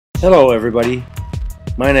Hello everybody,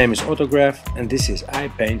 my name is Ottograph and this is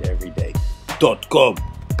ipainteveryday.com.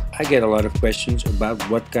 I get a lot of questions about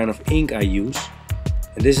what kind of ink I use,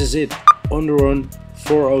 and this is it, Onderon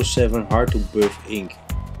 407 hard to buff ink.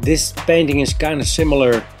 This painting is kind of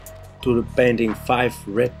similar to the painting 5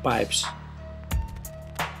 red pipes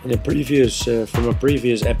in a previous from a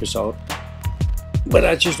previous episode, but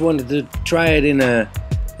I just wanted to try it in a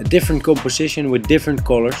different composition with different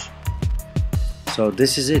colors. So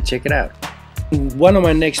this is it, check it out. In one of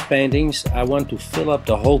my next paintings I want to fill up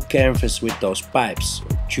the whole canvas with those pipes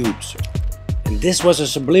or tubes. And this was a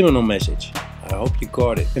subliminal message. I hope you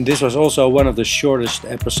caught it. And this was also one of the shortest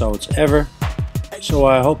episodes ever. So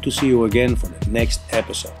I hope to see you again for the next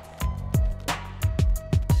episode.